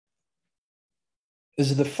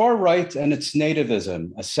Is the far right and its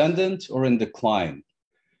nativism ascendant or in decline?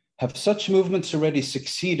 Have such movements already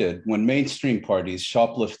succeeded when mainstream parties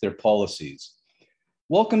shoplift their policies?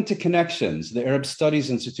 Welcome to Connections, the Arab Studies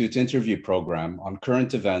Institute's interview program on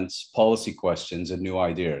current events, policy questions, and new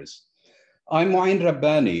ideas. I'm Mouin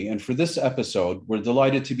Rabbani, and for this episode, we're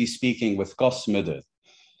delighted to be speaking with Cas Mudde.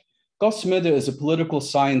 Cas Mudde is a political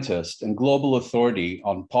scientist and global authority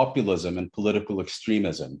on populism and political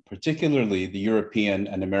extremism, particularly the European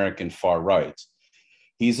and American far right.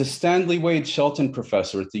 He's a Stanley Wade Shelton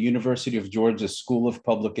Professor at the University of Georgia School of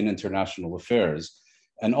Public and International Affairs,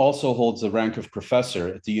 and also holds the rank of professor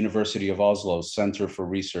at the University of Oslo's Center for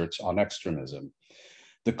Research on Extremism.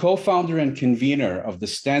 The co-founder and convener of the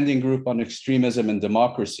Standing Group on Extremism and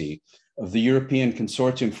Democracy of the European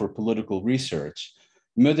Consortium for Political Research,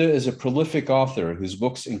 Mudde is a prolific author whose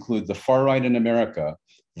books include The Far Right in America,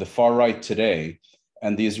 The Far Right Today,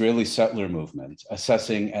 and the Israeli Settler Movement,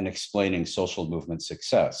 Assessing and Explaining Social Movement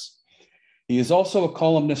Success. He is also a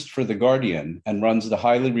columnist for The Guardian and runs the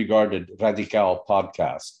highly regarded Radical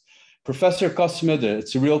podcast. Professor Cas Mudde,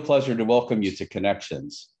 it's a real pleasure to welcome you to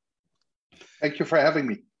Connections. Thank you for having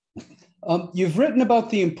me. You've written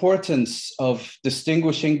about the importance of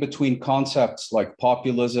distinguishing between concepts like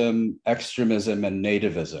populism, extremism, and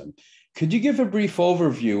nativism. Could you give a brief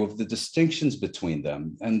overview of the distinctions between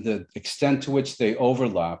them and the extent to which they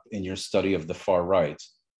overlap in your study of the far right?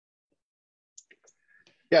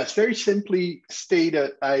 Yes, very simply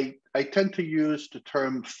stated, I tend to use the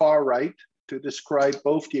term far right to describe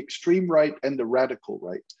both the extreme right and the radical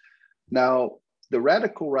right. Now, the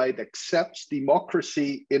radical right accepts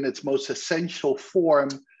democracy in its most essential form,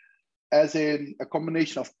 as in a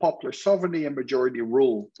combination of popular sovereignty and majority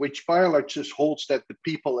rule, which by and large just holds that the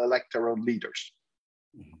people elect their own leaders.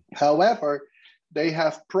 However, they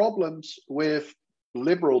have problems with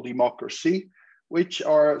liberal democracy, which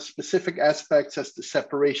are specific aspects as the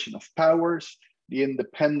separation of powers, the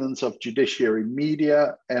independence of judiciary,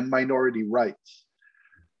 media, and minority rights.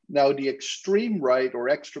 Now, the extreme right, or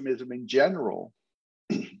extremism in general,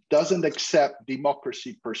 doesn't accept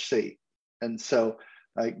democracy per se. And so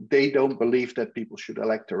they don't believe that people should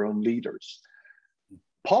elect their own leaders.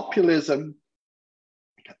 Populism,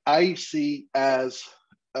 I see as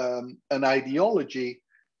an ideology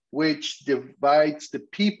which divides the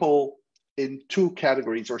people in two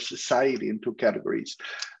categories, or society in two categories.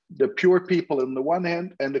 The pure people on the one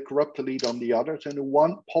hand and the corrupt elite on the other, and who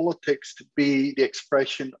want politics to be the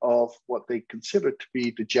expression of what they consider to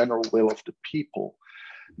be the general will of the people.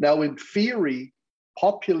 Now, in theory,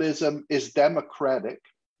 populism is democratic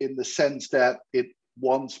in the sense that it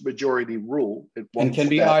wants majority rule. It wants and can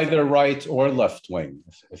be either right or left wing,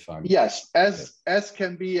 if I'm... Yes, as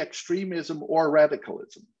can be extremism or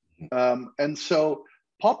radicalism. And so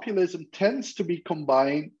populism tends to be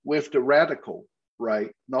combined with the radical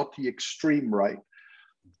right, not the extreme right.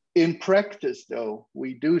 In practice, though,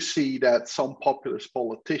 we do see that some populist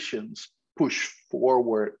politicians push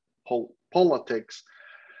forward politics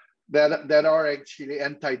that are actually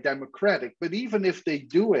anti-democratic. But even if they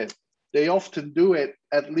do it, they often do it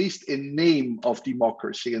at least in name of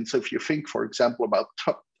democracy. And so if you think, for example, about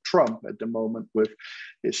Trump at the moment with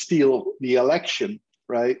steal the election,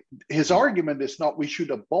 right? His argument is not we should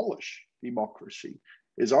abolish democracy.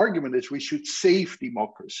 His argument is we should save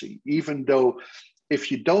democracy, even though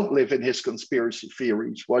if you don't live in his conspiracy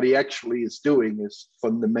theories, what he actually is doing is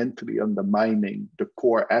fundamentally undermining the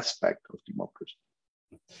core aspect of democracy.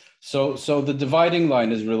 So the dividing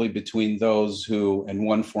line is really between those who, in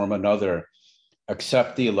one form or another,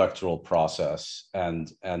 accept the electoral process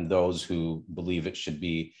and those who believe it should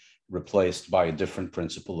be replaced by a different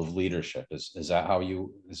principle of leadership. Is that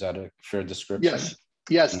a fair description?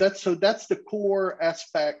 Yes, that's the core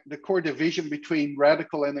aspect, the core division between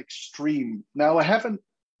radical and extreme. Now, I haven't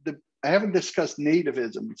discussed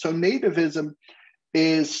nativism. So nativism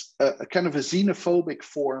is a kind of a xenophobic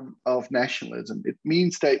form of nationalism. It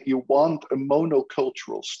means that you want a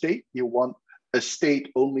monocultural state, you want a state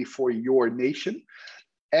only for your nation,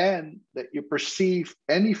 and that you perceive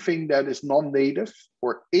anything that is non-native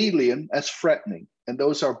or alien as threatening. And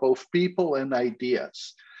those are both people and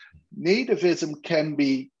ideas. Nativism can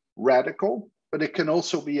be radical, but it can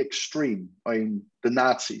also be extreme. I mean, the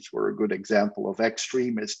Nazis were a good example of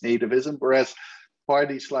extremist nativism, whereas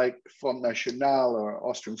parties like Front National or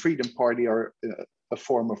Austrian Freedom Party are a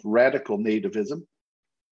form of radical nativism.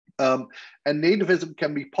 And nativism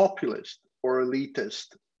can be populist or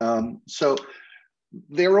elitist. So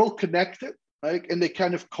they're all connected, right? And they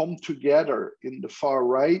kind of come together in the far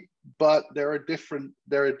right, but there are different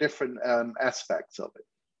aspects of it.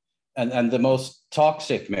 And the most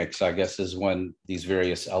toxic mix, I guess, is when these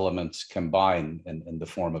various elements combine in the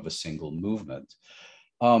form of a single movement.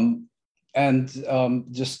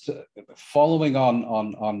 Just following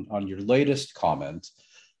on your latest comment,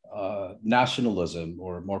 nationalism,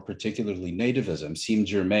 or more particularly nativism, seem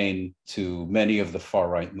germane to many of the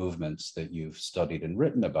far-right movements that you've studied and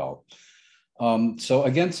written about. So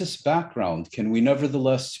against this background, can we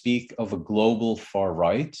nevertheless speak of a global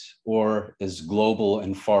far-right, or is global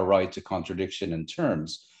and far-right a contradiction in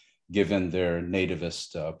terms, given their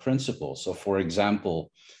nativist principles? So for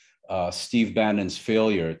example, Steve Bannon's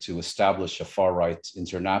failure to establish a far-right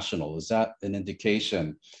international, is that an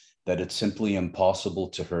indication that it's simply impossible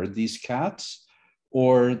to herd these cats?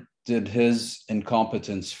 Or did his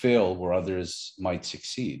incompetence fail where others might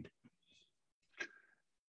succeed?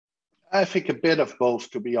 I think a bit of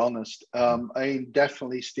both, to be honest. I mean,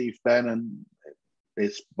 definitely Steve Bannon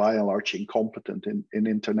is by and large incompetent in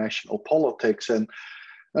international politics, and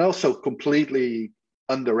also completely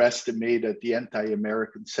underestimated the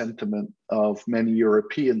anti-American sentiment of many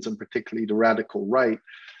Europeans, and particularly the radical right.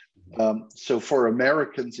 So for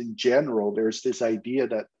Americans in general, there's this idea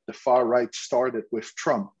that the far right started with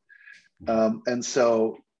Trump. And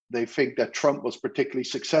so they think that Trump was particularly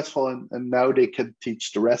successful, and now they can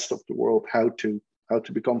teach the rest of the world how to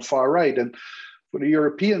become far right. And for the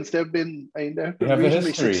Europeans, they've been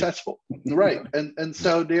reasonably successful, right? And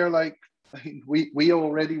so they're like, we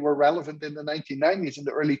already were relevant in the 1990s and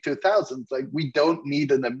the early 2000s. Like, we don't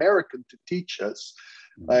need an American to teach us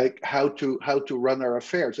like how to run our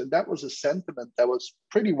affairs. And that was a sentiment that was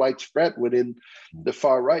pretty widespread within the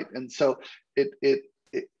far right. And so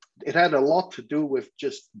it had a lot to do with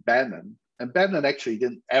just Bannon. And Bannon actually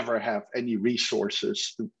didn't ever have any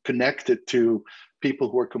resources connected to people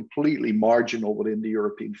who were completely marginal within the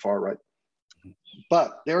European far right.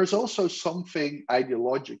 But there is also something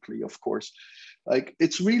ideologically, of course, like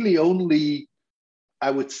it's really only,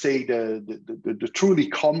 I would say, the truly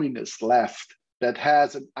communist left that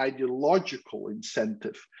has an ideological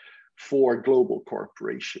incentive for global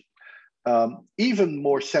cooperation. Even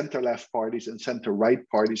more center-left parties and center-right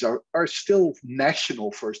parties are still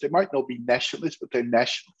national first. They might not be nationalists, but they're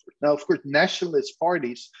national first. Now, of course, nationalist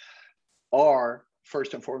parties are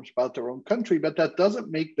first and foremost about their own country, but that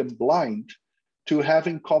doesn't make them blind to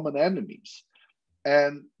having common enemies.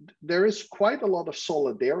 And there is quite a lot of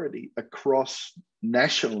solidarity across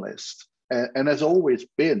nationalists, and has always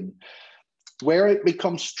been. Where it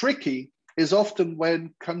becomes tricky is often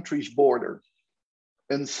when countries border.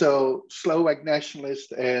 And so Slovak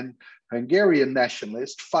nationalists and Hungarian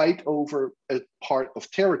nationalists fight over a part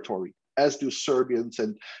of territory, as do Serbians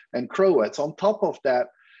and Croats. On top of that,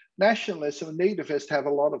 nationalists and nativists have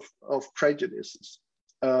a lot of prejudices.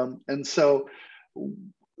 And so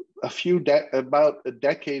about a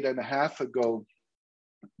decade and a half ago,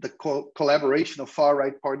 the collaboration of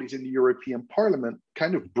far-right parties in the European Parliament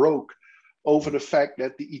kind of broke over the fact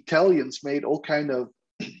that the Italians made all kind of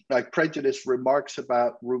like prejudiced remarks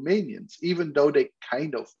about Romanians, even though they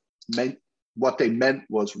kind of meant what they meant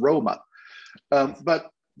was Roma. But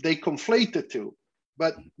they conflate the two.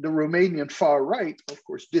 But the Romanian far right, of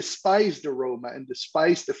course, despise the Roma and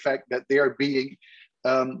despise the fact that they are being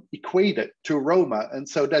equated to Roma. And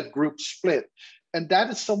so that group split. And that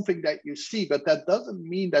is something that you see, but that doesn't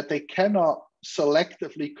mean that they cannot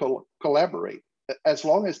selectively collaborate as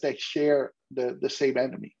long as they share the same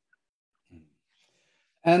enemy.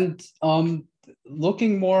 And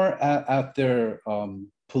looking more at their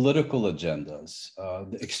political agendas,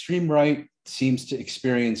 the extreme right seems to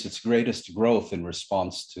experience its greatest growth in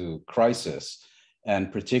response to crisis,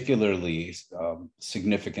 and particularly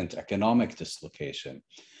significant economic dislocation.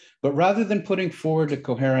 But rather than putting forward a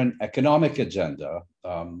coherent economic agenda,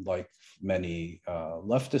 like many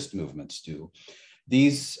leftist movements do,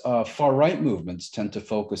 these far-right movements tend to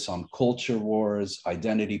focus on culture wars,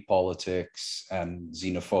 identity politics, and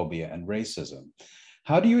xenophobia and racism.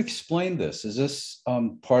 How do you explain this? Is this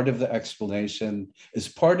part of the explanation? Is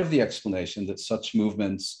part of the explanation that such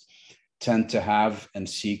movements tend to have and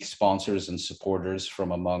seek sponsors and supporters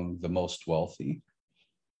from among the most wealthy?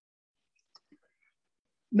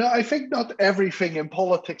 No, I think not everything in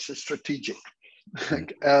politics is strategic.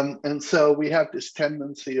 And so we have this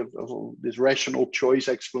tendency of this rational choice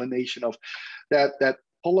explanation of that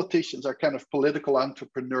politicians are kind of political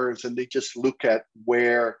entrepreneurs, and they just look at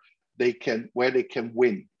where they can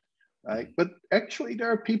win, right? But actually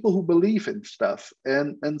there are people who believe in stuff,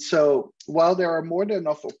 and so while there are more than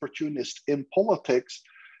enough opportunists in politics,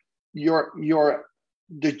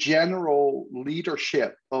 the general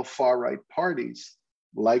leadership of far right parties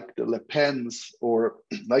like the Le Pens or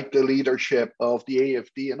like the leadership of the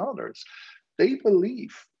AFD and others, they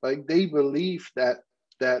believe that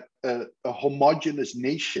a homogeneous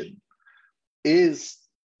nation is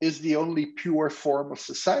the only pure form of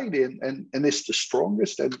society and is the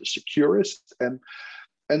strongest and the securest.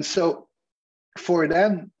 And so for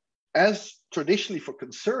them, as traditionally for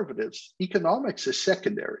conservatives, economics is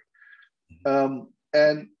secondary.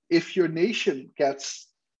 And if your nation gets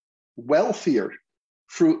wealthier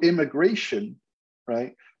through immigration,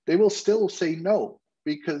 right, they will still say no,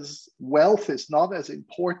 because wealth is not as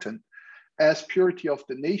important as purity of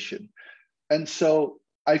the nation. And so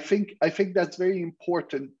I think that's very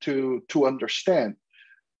important to understand.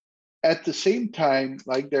 At the same time,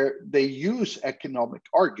 like they use economic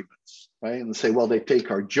arguments, right, and say, well, they take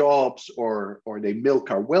our jobs or they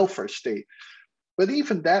milk our welfare state. But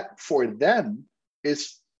even that for them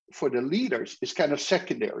is, for the leaders, is kind of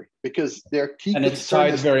secondary, because their key and it's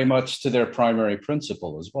tied very much to their primary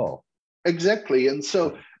principle as well. Exactly. And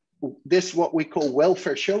so this, what we call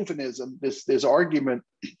welfare chauvinism, this argument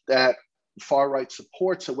that far right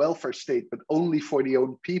supports a welfare state, but only for the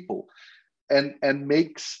own people, and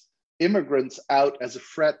makes immigrants out as a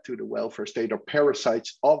threat to the welfare state or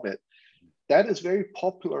parasites of it, that is very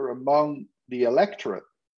popular among the electorate.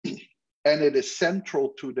 And it is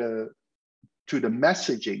central to the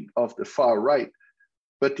messaging of the far right.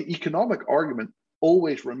 But the economic argument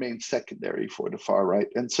always remains secondary for the far right.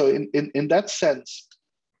 And so in that sense,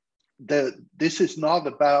 this is not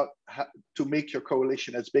about to make your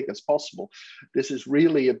coalition as big as possible. This is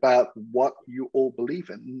really about what you all believe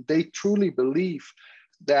in. They truly believe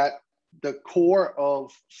that the core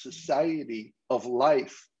of society, of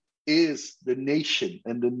life, is the nation,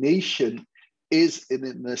 and the nation is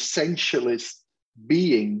an essentialist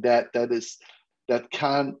being that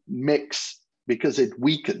can't mix because it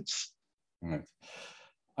weakens. Right.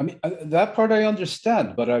 I mean, that part I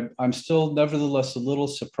understand, but I'm still nevertheless a little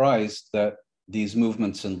surprised that these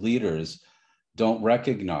movements and leaders don't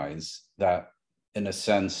recognize that, in a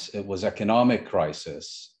sense, it was economic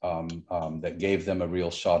crisis that gave them a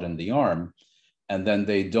real shot in the arm. And then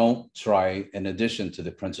they don't try, in addition to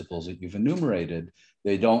the principles that you've enumerated,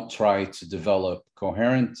 they don't try to develop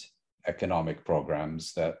coherent economic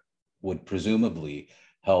programs that would presumably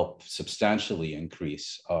help substantially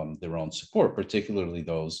increase their own support, particularly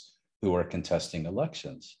those who are contesting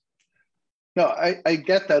elections. No, I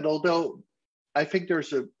get that, although I think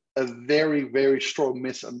there's a very, very strong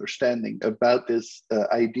misunderstanding about this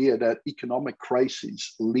idea that economic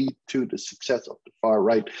crises lead to the success of the far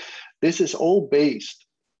right. This is all based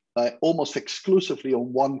almost exclusively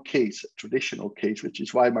on one case, a traditional case, which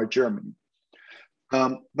is Weimar Germany.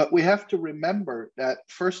 But we have to remember that,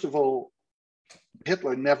 first of all,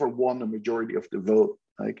 Hitler never won a majority of the vote.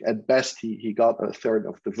 Like at best, he got a third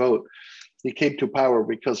of the vote. He came to power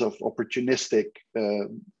because of opportunistic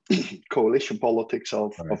coalition politics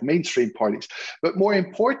of mainstream parties. But more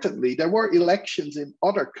importantly, there were elections in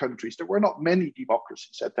other countries. There were not many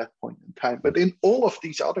democracies at that point in time, but in all of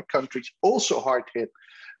these other countries, also hard hit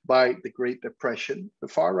by the Great Depression, the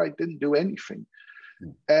far right didn't do anything.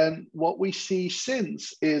 And what we see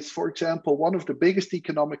since is, for example, one of the biggest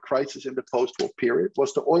economic crises in the post-war period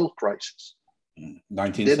was the oil crisis.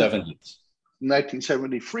 1970s.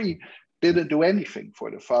 1973 didn't do anything for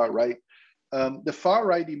the far right. The far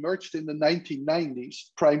right emerged in the 1990s,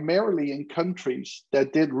 primarily in countries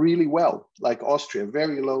that did really well, like Austria,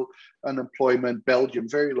 very low unemployment, Belgium,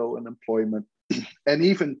 very low unemployment. And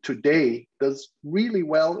even today does really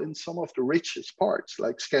well in some of the richest parts,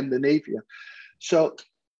 like Scandinavia. So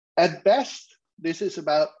at best, this is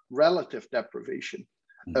about relative deprivation,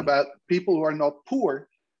 about people who are not poor,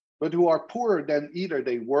 but who are poorer than either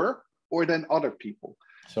they were or than other people.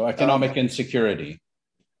 So economic insecurity.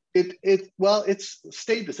 It's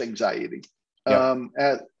status anxiety. Yeah.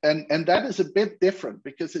 And that is a bit different,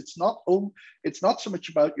 because it's not so much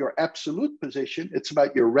about your absolute position, it's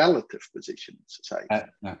about your relative position in society.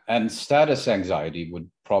 And status anxiety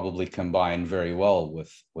would probably combine very well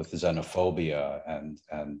with xenophobia and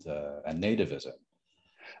nativism.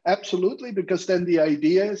 Absolutely, because then the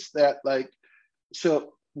idea is that,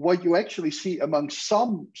 so what you actually see among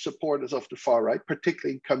some supporters of the far right,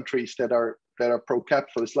 particularly in countries that are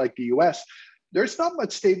pro-capitalist like the US, there's not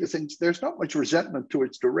much status, there's not much resentment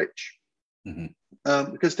towards the rich,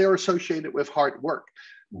 because they're associated with hard work.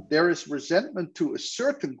 There is resentment to a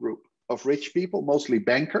certain group of rich people, mostly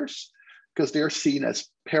bankers, because they're seen as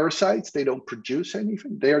parasites. They don't produce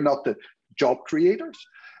anything. They are not the job creators.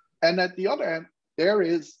 And at the other hand, there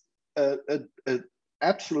is an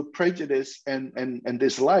absolute prejudice and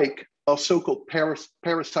dislike so-called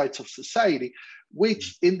parasites of society,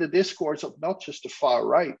 which in the discourse of not just the far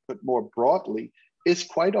right, but more broadly, is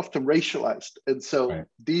quite often racialized. And so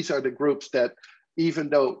these are the groups that, even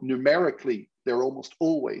though numerically they're almost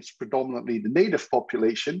always predominantly the native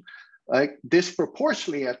population, like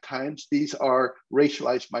disproportionately at times, these are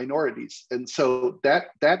racialized minorities. And so that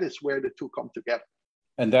is where the two come together.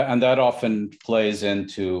 And that often plays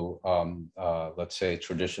into, let's say,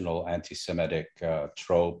 traditional anti-Semitic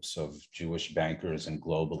tropes of Jewish bankers and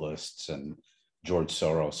globalists and George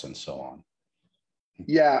Soros and so on.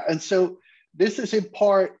 Yeah, and so this is in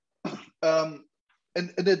part, and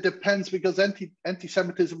it depends, because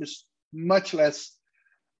anti-Semitism is much less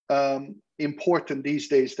important these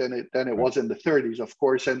days than it was in the 30s, of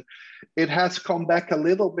course, and it has come back a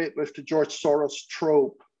little bit with the George Soros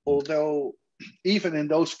trope, although even in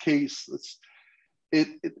those cases, it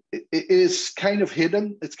is kind of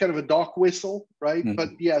hidden. It's kind of a dog whistle, right? Mm-hmm. But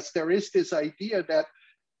yes, there is this idea that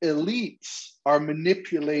elites are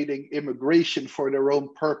manipulating immigration for their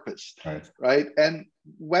own purpose, right? And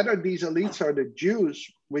whether these elites are the Jews,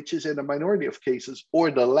 which is in a minority of cases,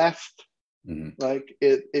 or the left, like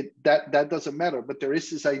that doesn't matter. But there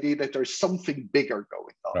is this idea that there's something bigger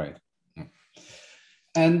going on. Right.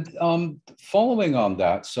 And following on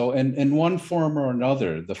that, so in one form or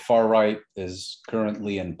another, the far right is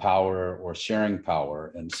currently in power or sharing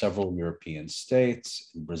power in several European states,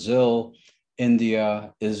 in Brazil,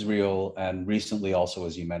 India, Israel, and recently also,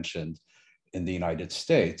 as you mentioned, in the United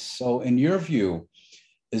States. So in your view,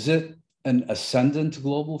 is it an ascendant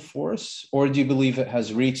global force, or do you believe it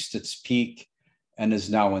has reached its peak and is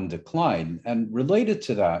now in decline? And related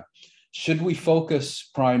to that, should we focus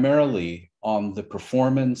primarily on the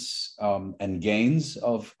performance and gains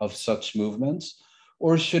of such movements,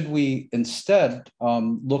 or should we instead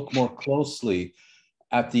look more closely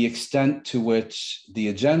at the extent to which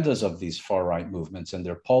the agendas of these far-right movements and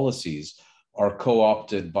their policies are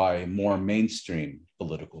co-opted by more mainstream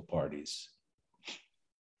political parties?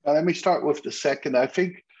 Let me start with the second. I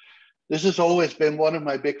think this has always been one of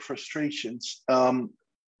my big frustrations.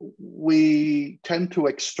 We tend to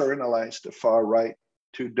externalize the far right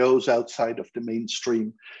to those outside of the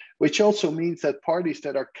mainstream, which also means that parties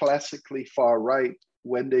that are classically far right,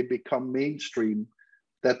 when they become mainstream,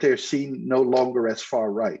 that they're seen no longer as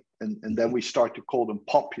far right. And then we start to call them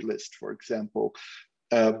populist, for example.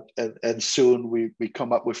 And soon we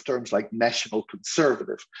come up with terms like national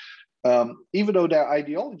conservative. Even though their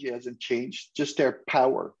ideology hasn't changed, just their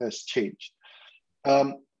power has changed.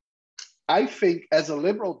 I think as a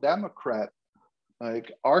liberal Democrat,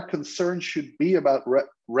 like, our concern should be about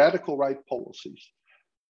radical right policies.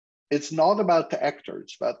 It's not about the actor,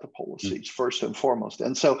 it's about the policies first and foremost.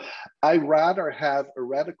 And so I rather have a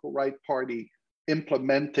radical right party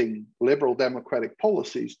implementing liberal democratic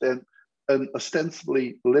policies than an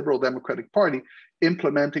ostensibly liberal democratic party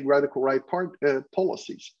implementing radical right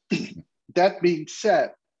policies. That being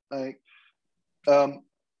said,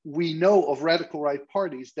 we know of radical right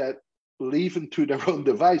parties that, leaving to their own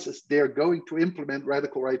devices, they're going to implement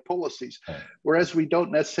radical right policies, whereas we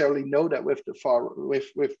don't necessarily know that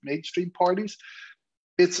with mainstream parties.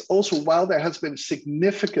 It's also, while there has been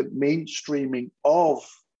significant mainstreaming of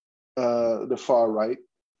the far right,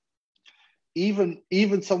 even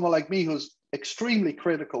someone like me who's extremely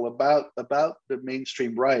critical about the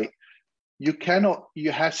mainstream right, you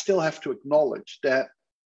still have to acknowledge that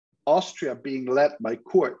Austria being led by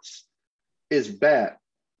Kurz is bad.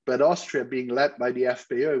 But Austria being led by the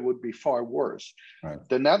FPÖ would be far worse. Right.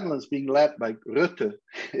 The Netherlands being led by Rutte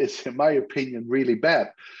is, in my opinion, really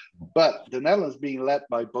bad. But the Netherlands being led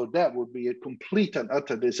by Baudet would be a complete and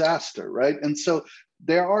utter disaster, right? And so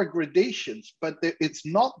there are gradations, but it's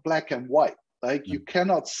not black and white. Like, you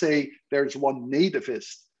cannot say there's one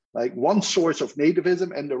nativist, like one source of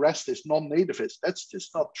nativism and the rest is non-nativist. That's just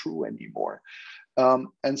not true anymore.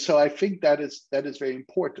 And so I think that is very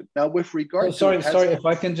important. Now, with regard sorry, if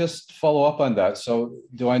I can just follow up on that. So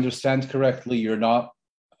do I understand correctly, you're not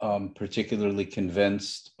particularly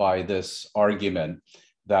convinced by this argument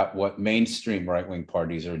that what mainstream right-wing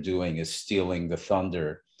parties are doing is stealing the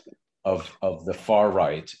thunder of the far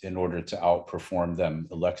right in order to outperform them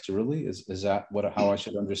electorally? Is that how I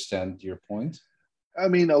should understand your point? I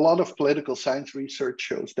mean, a lot of political science research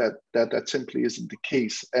shows that simply isn't the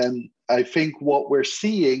case. And I think what we're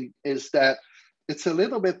seeing is that it's a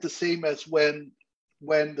little bit the same as when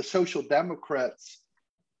the Social Democrats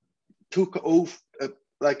took over,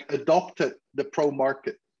 adopted the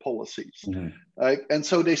pro-market policies. And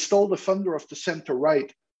so they stole the thunder of the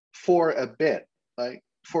center-right for a bit,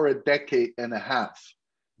 for a decade and a half,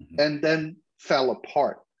 and then fell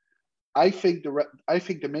apart. I think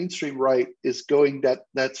the mainstream right is going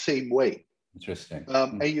that same way. Interesting.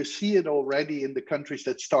 And you see it already in the countries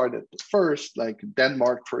that started first, like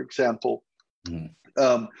Denmark, for example.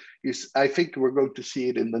 I think we're going to see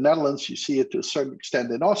it in the Netherlands. You see it to a certain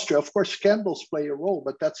extent in Austria. Of course, scandals play a role,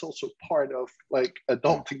 but that's also part of like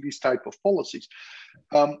adopting these type of policies.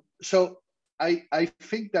 So I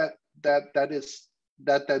think that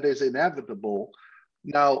is inevitable.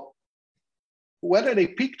 Now, whether they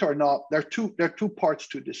peaked or not, there are two parts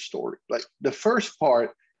to this story. Like the first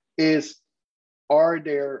part is, are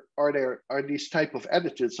these type of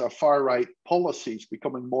attitudes or far right policies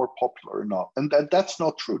becoming more popular or not? And that's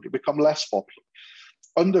not true. They become less popular.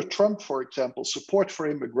 Under Trump, for example, support for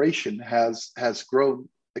immigration has grown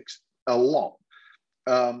a lot.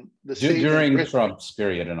 During Trump's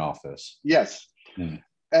period in office. Yes.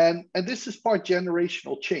 And this is part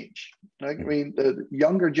generational change. I mean, the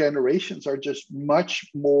younger generations are just much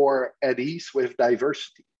more at ease with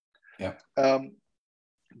diversity. Yeah.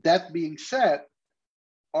 That being said,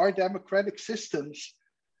 our democratic systems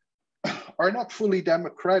are not fully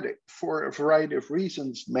democratic for a variety of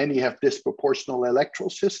reasons. Many have disproportional electoral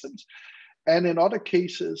systems. And in other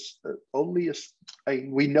cases,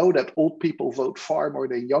 we know that old people vote far more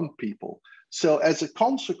than young people. So as a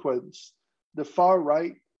consequence, the far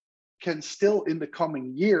right can still, in the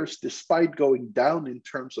coming years, despite going down in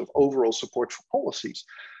terms of overall support for policies,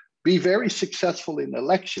 be very successful in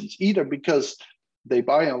elections, either because they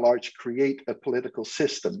by and large create a political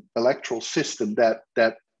system, electoral system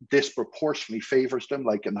that disproportionately favors them,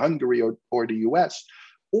 like in Hungary or the US,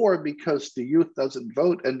 or because the youth doesn't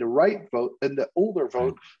vote and the right vote and the older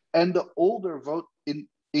vote, and the older vote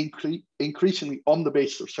increasingly on the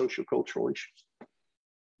basis of social cultural issues.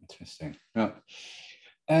 Interesting. Yeah.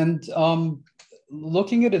 And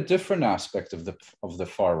looking at a different aspect of the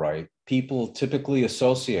far right, people typically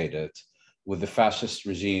associate it with the fascist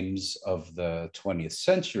regimes of the 20th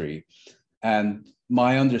century. And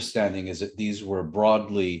my understanding is that these were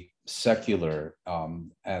broadly secular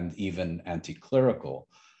and even anti-clerical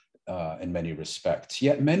in many respects.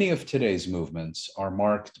 Yet many of today's movements are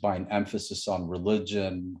marked by an emphasis on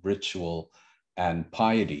religion, ritual, and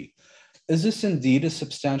piety. Is this indeed a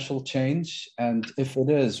substantial change? And if it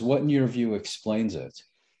is, what in your view explains it?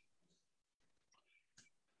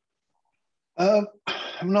 I'm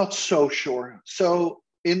not so sure. So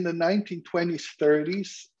in the 1920s,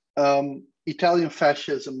 30s, Italian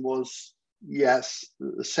fascism was, yes,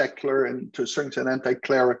 secular and to a certain extent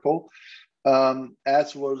anti-clerical,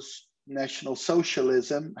 as was National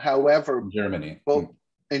Socialism. However, in Germany.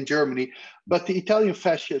 In Germany, but the Italian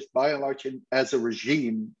fascists, by and large, as a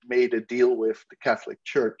regime, made a deal with the Catholic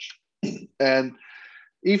Church, and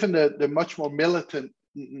even the much more militant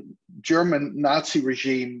German Nazi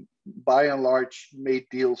regime, by and large, made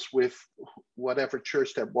deals with whatever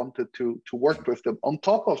church that wanted to work with them. On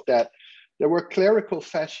top of that, there were clerical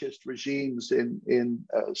fascist regimes in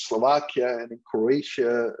Slovakia and in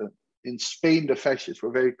Croatia. In Spain, the fascists were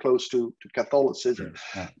very close to Catholicism.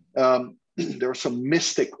 There were some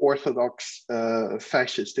mystic Orthodox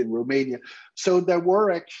fascists in Romania. So there were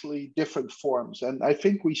actually different forms. And I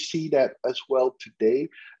think we see that as well today.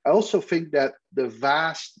 I also think that the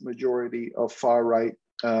vast majority of far-right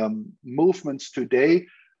movements today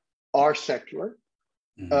are secular.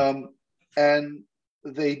 And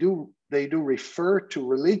they do refer to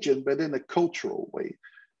religion, but in a cultural way.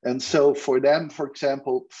 And so for them, for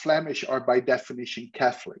example, Flemish are by definition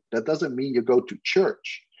Catholic. That doesn't mean you go to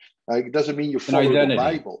church. It doesn't mean you follow the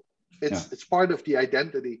Bible. It's part of the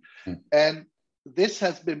identity. And this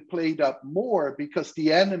has been played up more because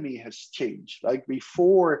the enemy has changed. Like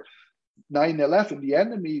before 9/11, the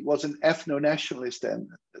enemy was an ethno-nationalist and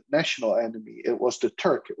national enemy. It was the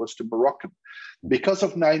Turk, it was the Moroccan. Because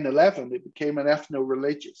of 9/11, it became an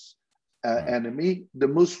ethno-religious enemy, the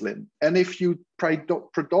Muslim. And if you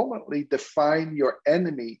predominantly define your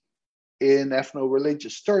enemy in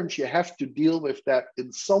ethno-religious terms, you have to deal with that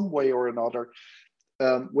in some way or another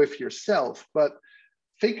with yourself. But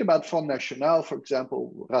think about Front National, for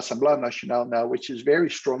example, Rassemblement National now, which is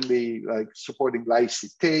very strongly supporting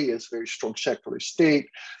laïcité, is very strong secular state.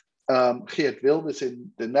 Geert Wilders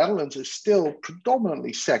in the Netherlands is still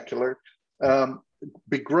predominantly secular,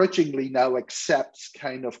 begrudgingly now accepts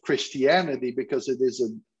kind of Christianity because it is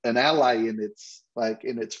an ally in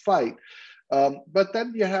its fight. But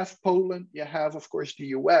then you have Poland, you have, of course, the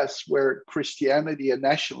US, where Christianity and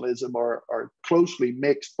nationalism are closely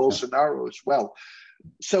mixed, Bolsonaro as well.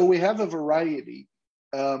 So we have a variety,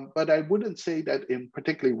 but I wouldn't say that in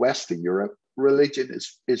particularly Western Europe, religion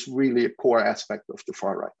is really a core aspect of the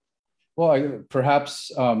far right. Well, perhaps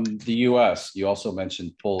the US, you also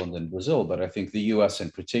mentioned Poland and Brazil, but I think the US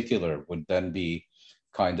in particular would then be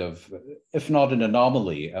kind of, if not an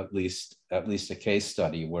anomaly, at least a case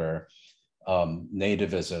study where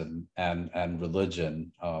nativism and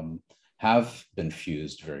religion have been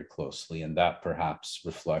fused very closely, and that perhaps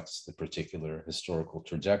reflects the particular historical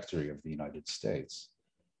trajectory of the United States.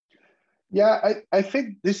 Yeah, I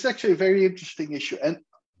think this is actually a very interesting issue. And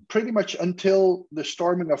pretty much until the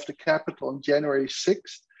storming of the Capitol on January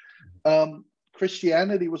 6th,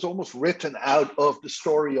 Christianity was almost written out of the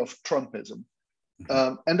story of Trumpism.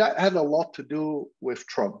 And that had a lot to do with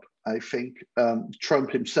Trump. I think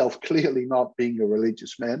Trump himself clearly not being a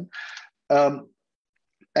religious man,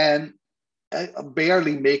 and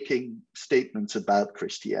barely making statements about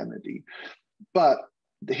Christianity. But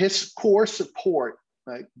his core support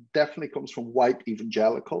definitely comes from white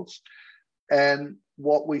evangelicals. And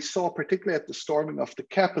what we saw, particularly at the storming of the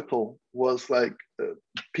Capitol, was like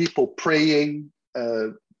people praying,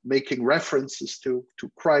 making references to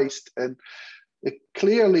Christ. And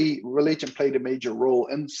clearly religion played a major role.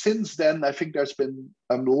 And since then, I think there's been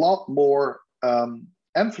a lot more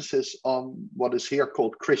emphasis on what is here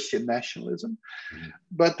called Christian nationalism.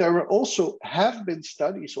 But there also have been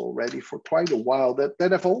studies already for quite a while that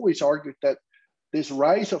have always argued that this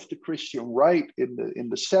rise of the Christian right in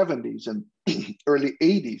the 70s and early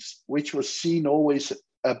 80s, which was seen always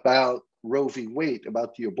about Roe v. Wade,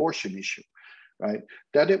 about the abortion issue, right?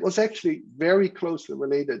 That it was actually very closely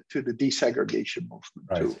related to the desegregation movement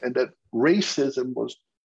too, and that racism was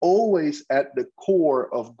always at the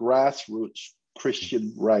core of grassroots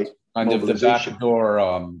Christian right kind of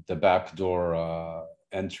the backdoor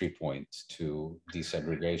entry point to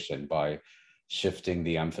desegregation by shifting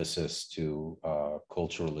the emphasis to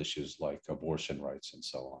cultural issues like abortion rights and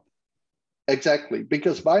so on. Exactly,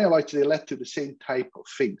 because by and large they led to the same type of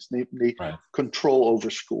things, namely control over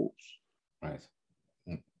schools. Right.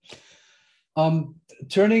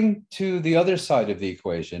 Turning to the other side of the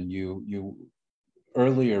equation, you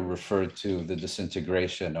earlier referred to the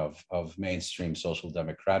disintegration of mainstream social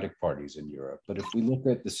democratic parties in Europe. But if we look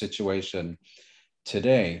at the situation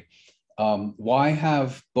today, why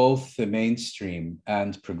have both the mainstream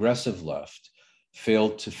and progressive left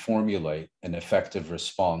failed to formulate an effective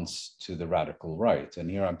response to the radical right? And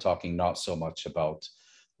here I'm talking not so much about,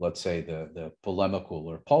 let's say, the polemical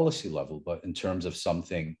or policy level, but in terms of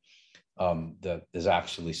something that is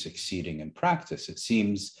actually succeeding in practice. It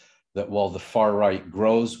seems that while the far right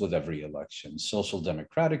grows with every election, social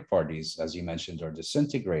democratic parties, as you mentioned, are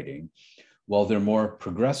disintegrating, while their more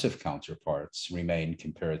progressive counterparts remain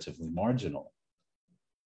comparatively marginal.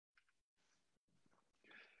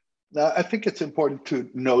 Now, I think it's important to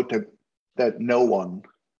note that no one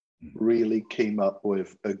really came up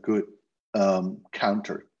with a good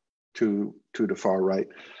counter to the far right.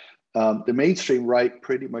 The mainstream right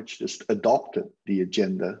pretty much just adopted the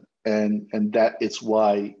agenda, and that is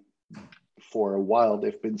why for a while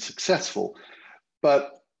they've been successful.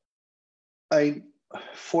 But during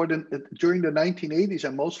the 1980s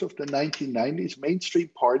and most of the 1990s, mainstream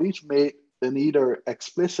parties made an either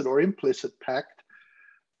explicit or implicit pact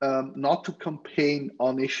not to campaign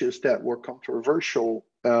on issues that were controversial,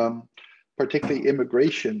 particularly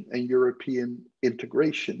immigration and European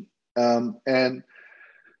integration. And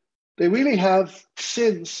they really have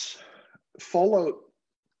since followed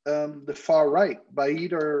the far right by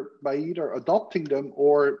either adopting them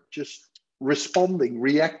or just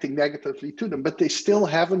reacting negatively to them, but they still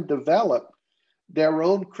haven't developed their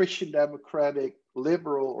own Christian democratic,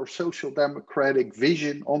 liberal, or social democratic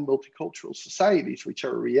vision on multicultural societies, which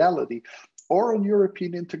are a reality, or on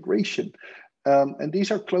European integration. And these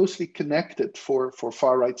are closely connected for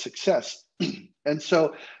far right success. And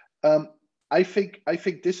so I think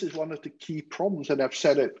this is one of the key problems, and I've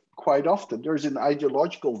said it quite often. There's an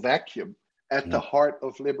ideological vacuum at the heart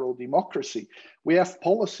of liberal democracy. We have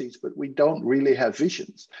policies, but we don't really have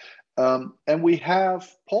visions. And we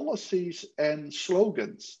have policies and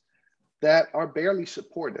slogans that are barely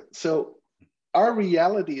supported. So our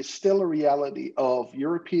reality is still a reality of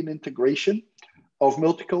European integration, of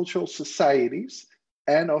multicultural societies,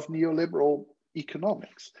 and of neoliberal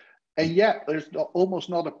economics. And yet there's almost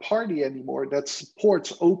not a party anymore that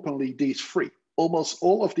supports openly these three. Almost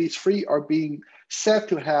all of these three are being said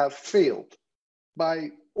to have failed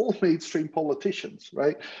by all mainstream politicians,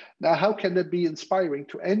 right? Now, how can that be inspiring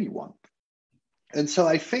to anyone? And so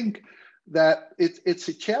I think that it's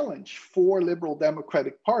a challenge for liberal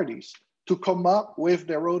democratic parties to come up with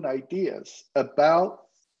their own ideas about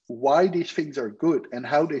why these things are good and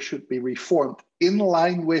how they should be reformed in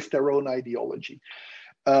line with their own ideology.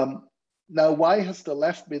 Now, why has the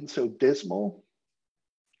left been so dismal?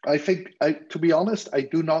 I think, to be honest, I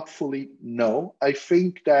do not fully know. I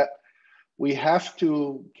think that we have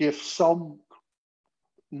to give some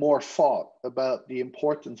more thought about the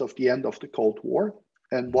importance of the end of the Cold War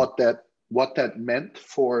and what that meant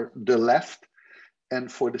for the left and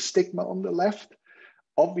for the stigma on the left.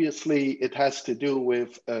 Obviously, it has to do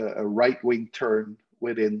with a right-wing turn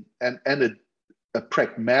within and a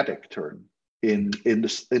pragmatic turn in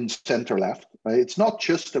center left. Right? It's not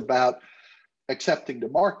just about accepting the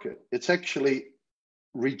market; it's actually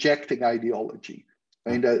rejecting ideology.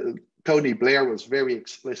 I mean, Tony Blair was very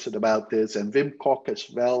explicit about this, and Wim Kok as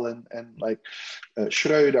well, and like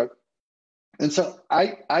Schröder. And so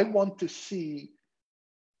I want to see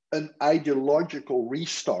an ideological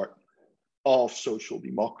restart of social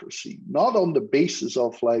democracy, not on the basis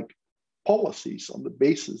of like policies, on the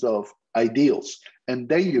basis of ideals, and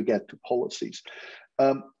then you get to policies.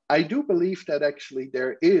 I do believe that actually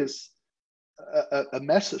there is a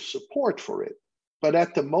massive support for it, but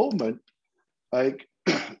at the moment, like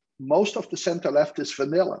most of the center left is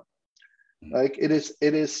vanilla. Like it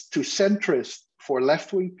is too centrist for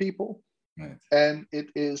left-wing people, right, and it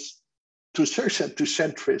is to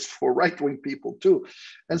centrist for right-wing people too.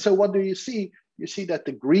 And so what do you see? You see that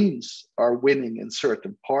the Greens are winning in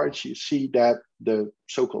certain parts. You see that the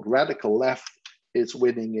so-called radical left is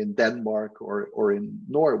winning in Denmark or in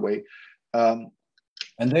Norway.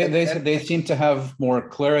 And they seem to have more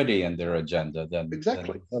clarity in their agenda than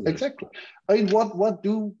exactly. I mean, what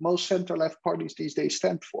do most center-left parties these days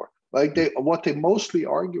stand for? Like what they mostly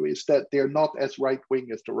argue is that they're not as right-wing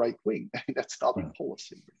as the right wing. That's not a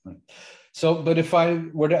policy. So, but if I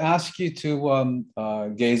were to ask you to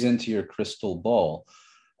gaze into your crystal ball,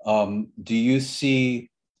 do you see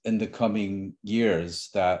in the coming years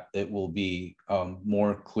that it will be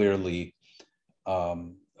more clearly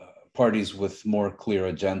parties with more clear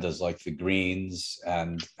agendas like the Greens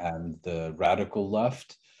and the radical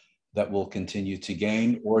left that will continue to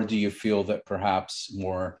gain? Or do you feel that perhaps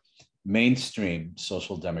more mainstream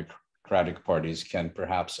social democratic parties can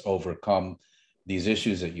perhaps overcome these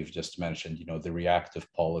issues that you've just mentioned, you know, the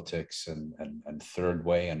reactive politics and third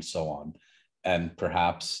way and so on, and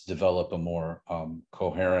perhaps develop a more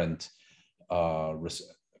coherent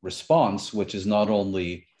response, which is not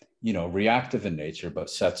only, you know, reactive in nature, but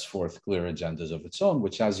sets forth clear agendas of its own,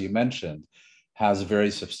 which, as you mentioned, has very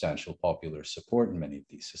substantial popular support in many of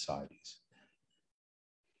these societies?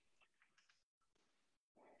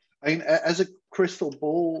 I mean, as a crystal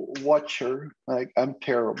ball watcher, like I'm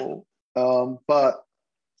terrible, but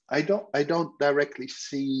I don't directly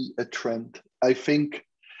see a trend. I think,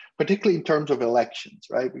 particularly in terms of elections,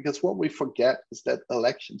 right? Because what we forget is that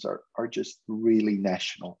elections are just really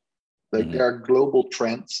national. Like there are global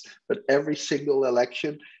trends, but every single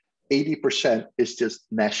election, 80% is just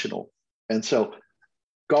national. And so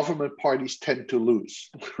government parties tend to lose,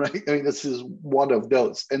 right? I mean, this is one of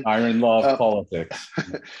those. And iron law of politics.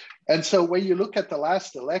 And so when you look at the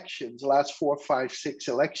last elections, last 4, 5, 6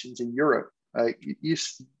 elections in Europe,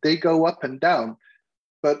 they go up and down,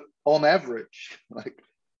 but on average, like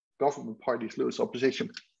government parties lose, opposition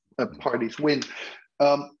parties win.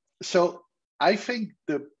 So I think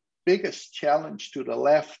the biggest challenge to the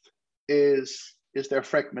left is their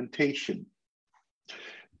fragmentation.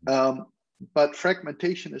 But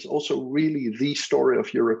fragmentation is also really the story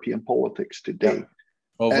of European politics today.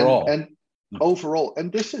 Overall. And overall.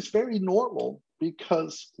 And this is very normal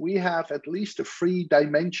because we have at least a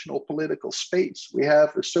 3-dimensional political space. We have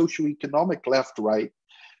a socioeconomic left-right.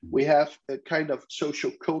 We have a kind of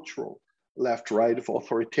social-cultural left-right of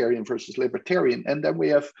authoritarian versus libertarian. And then we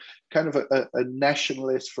have kind of a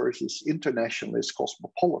nationalist versus internationalist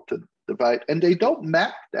cosmopolitan divide. And they don't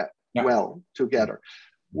map that well together,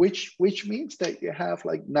 which means that you have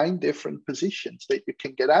like 9 different positions that you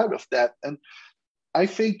can get out of that. And I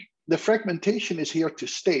think the fragmentation is here to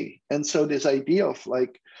stay. And so this idea of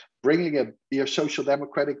like bringing your social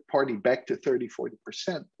democratic party back to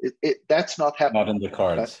 30-40%, that's not happening. Not in the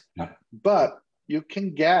cards. But you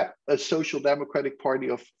can get a social democratic party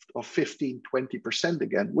of 15-20%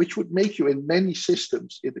 again, which would make you in many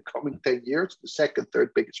systems in the coming 10 years, the second,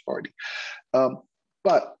 third biggest party.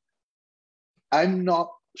 But I'm not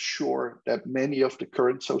sure that many of the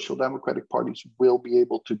current social democratic parties will be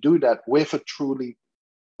able to do that with a truly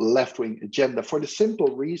left-wing agenda, for the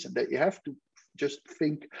simple reason that you have to just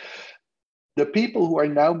think the people who are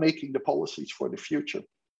now making the policies for the future,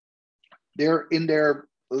 they're in their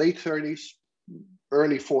late 30s,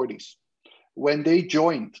 early 40s. When they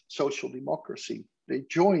joined social democracy, they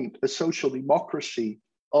joined a social democracy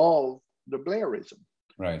of the Blairism.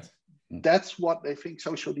 Right. That's what they think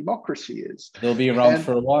social democracy is. They'll be around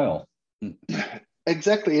for a while.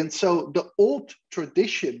 Exactly. And so the old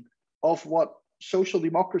tradition of what social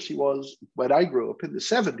democracy was when I grew up in the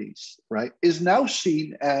 70s, right, is now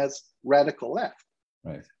seen as radical left.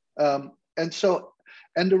 Right. And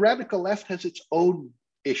the radical left has its own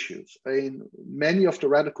issues. I mean, many of the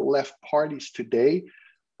radical left parties today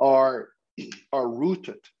are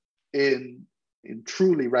rooted in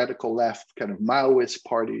truly radical left kind of Maoist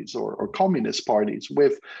parties or communist parties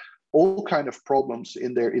with all kind of problems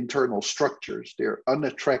in their internal structures. They're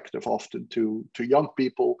unattractive often to young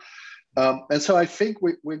people. And so I think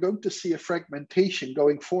we're going to see a fragmentation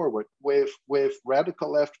going forward with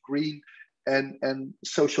radical left, green, and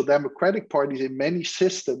social democratic parties in many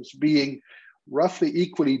systems being roughly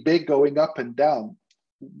equally big, going up and down.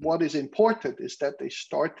 What is important is that they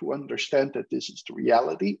start to understand that this is the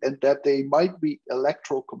reality and that they might be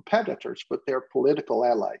electoral competitors, but they're political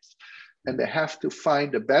allies. And they have to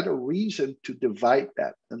find a better reason to divide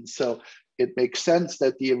that. And so it makes sense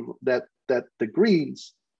that the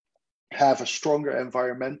Greens have a stronger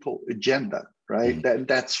environmental agenda, right?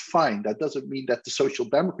 That's fine. That doesn't mean that the Social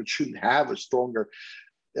Democrats shouldn't have a stronger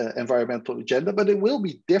environmental agenda, but it will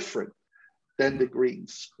be different than the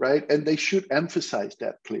Greens, right? And they should emphasize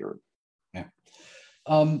that clearly. Yeah.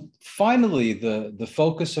 Finally, the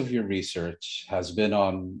focus of your research has been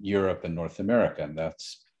on Europe and North America, and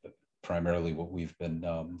that's primarily what we've been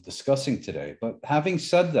discussing today. But having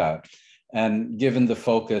said that, and given the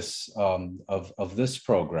focus of this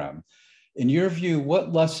program, in your view,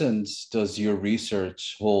 what lessons does your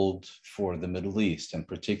research hold for the Middle East, and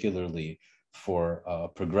particularly for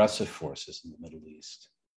progressive forces in the Middle East?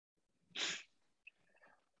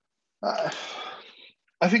 I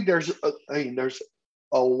think there's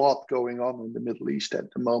a lot going on in the Middle East at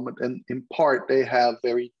the moment, and in part they have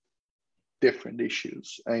very different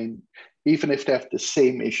issues. I mean, even if they have the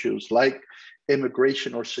same issues like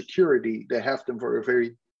immigration or security, they have them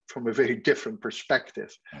from a very different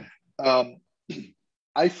perspective.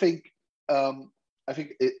 I think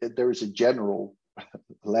there is a general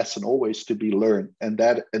lesson always to be learned, and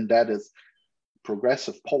that is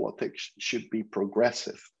progressive politics should be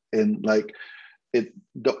progressive. And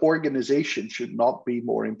the organization should not be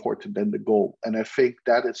more important than the goal. And I think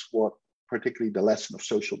that is what particularly the lesson of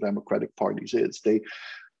social democratic parties is.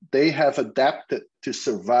 They have adapted to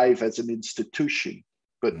survive as an institution,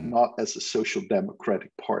 but not as a social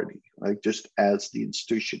democratic party, like just as the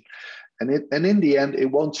institution. And in the end,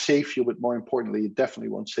 it won't save you, but more importantly, it definitely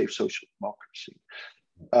won't save social democracy.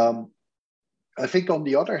 I think on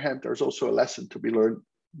the other hand, there's also a lesson to be learned,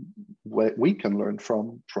 what we can learn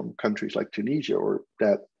from countries like Tunisia, or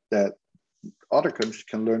that other countries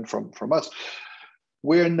can learn from us.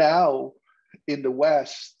 We're now in the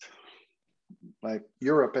West, like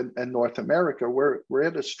Europe and North America, we're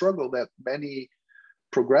at a struggle that many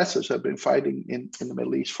progressives have been fighting in the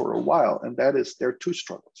Middle East for a while, and that is there are two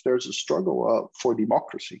struggles. There's a struggle for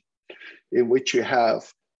democracy, in which you have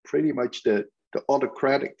pretty much the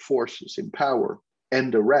autocratic forces in power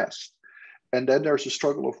and the rest. And then there's a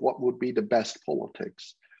struggle of what would be the best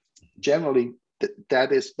politics. Generally,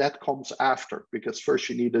 that comes after, because first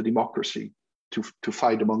you need a democracy to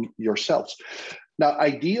fight among yourselves. Now,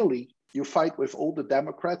 ideally, you fight with all the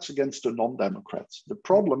Democrats against the non-Democrats. The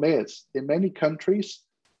problem is, in many countries,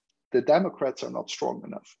 the Democrats are not strong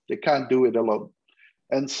enough. They can't do it alone.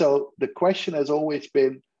 And so the question has always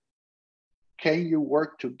been, can you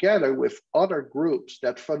work together with other groups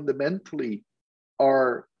that fundamentally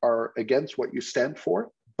are against what you stand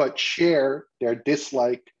for, but share their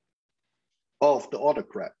dislike of the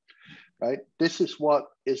autocrat, right? This is what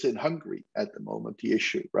is in Hungary at the moment, the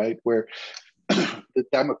issue, right? Where the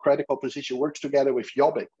democratic opposition works together with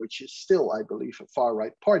Jobbik, which is still, I believe, a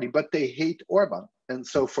far-right party, but they hate Orban. And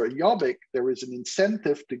so for Jobbik, there is an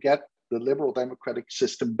incentive to get the liberal democratic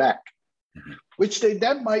system back, which they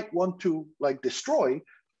then might want to destroy.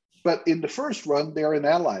 But in the first run, they're an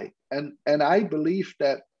ally. And I believe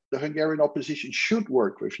that the Hungarian opposition should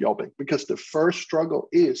work with Jobbik, because the first struggle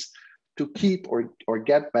is to keep or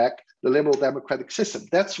get back the liberal democratic system.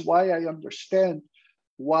 That's why I understand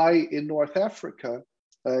why in North Africa,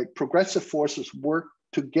 progressive forces work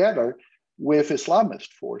together with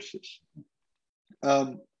Islamist forces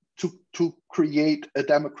to create a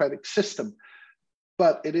democratic system.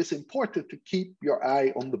 But it is important to keep your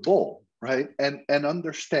eye on the ball, right? And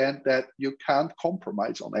understand that you can't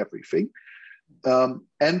compromise on everything,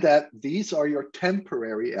 and that these are your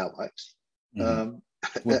temporary allies.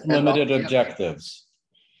 With limited objectives.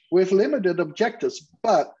 With limited objectives,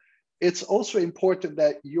 but it's also important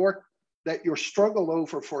that your that your struggle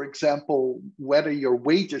over, for example, whether your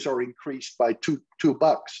wages are increased by $2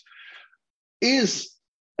 is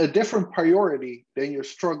a different priority than your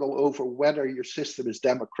struggle over whether your system is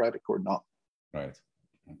democratic or not. Right.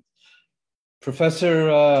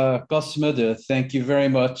 Professor Cas Mudde, thank you very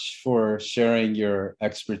much for sharing your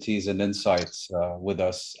expertise and insights with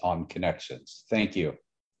us on Connections. Thank you.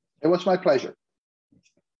 It was my pleasure.